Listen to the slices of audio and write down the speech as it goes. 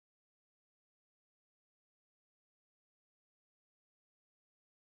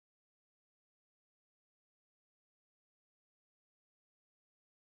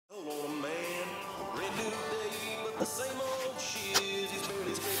Same old shit, he's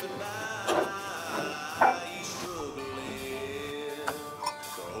barely scraping by. He's struggling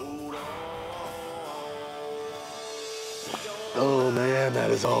to hold on. Oh man,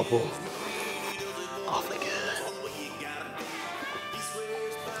 that is awful. Awfully good.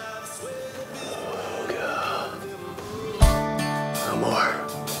 Oh God.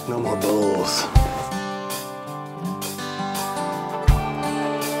 No more bulls.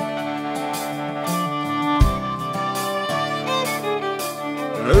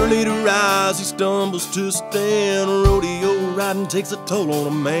 Early to rise, he stumbles to a stand. Rodeo riding takes a toll on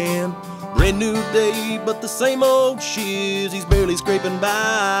a man. Brand new day, but the same old shiz. He's barely scraping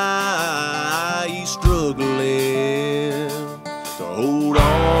by. He's struggling to hold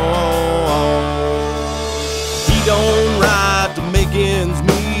on. He don't ride to make ends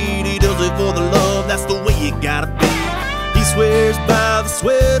meet. He does it for the love, that's the way you gotta be. He swears by the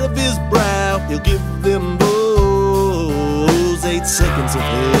sweat of his brow, he'll give them those 8 seconds of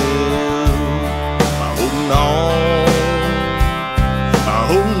hell by holding on, by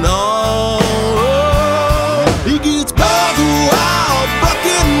holding on. He gets buck wild,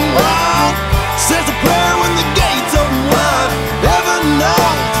 bucking wild, says a prayer when the gates open wide. Heaven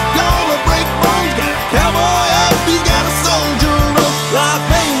knows he's gonna break bones. Got a cowboy up, he got a soldier up. Life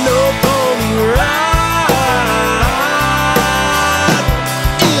ain't no pony ride.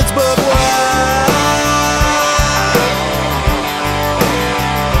 It's buck wild.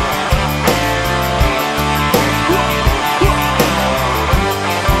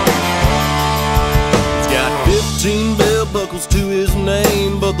 He's got 15 bell buckles to his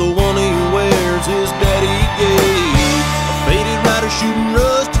name, but the one he wears his daddy gave. A faded rider shooting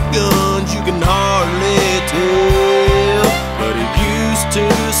rusty guns, you can hardly tell. But he used to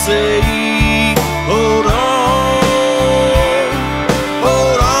say, hold on,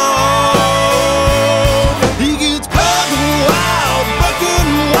 hold on. He gets bucking wild, bucking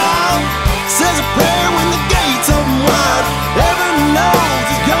wild, says a prayer when the gates open wide. Heaven knows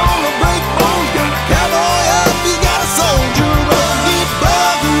he's gonna break bones. Got a cowboy up, he's got a soldier up. Get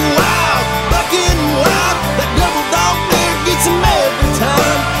bucking wild, bucking wild. That double dog there gets him every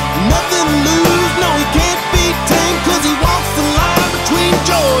time. Nothing to lose, no he can't be tamed, 'cause he walks the line between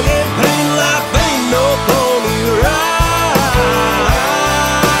joy and pain. Life ain't no pony ride.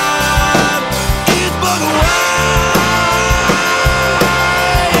 It's bucking wild,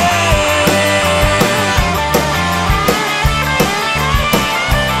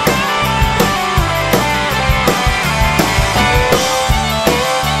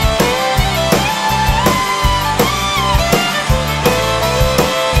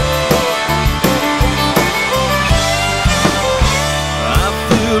 I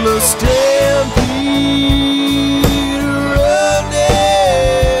feel a stampede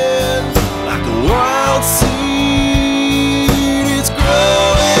running like a wild seed. It's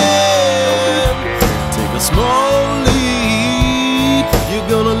growing. Take a small leap, you're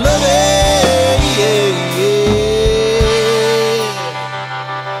gonna love it.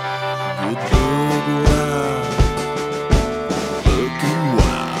 Get bug wild, bucking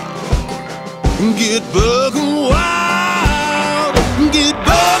wild. Get bug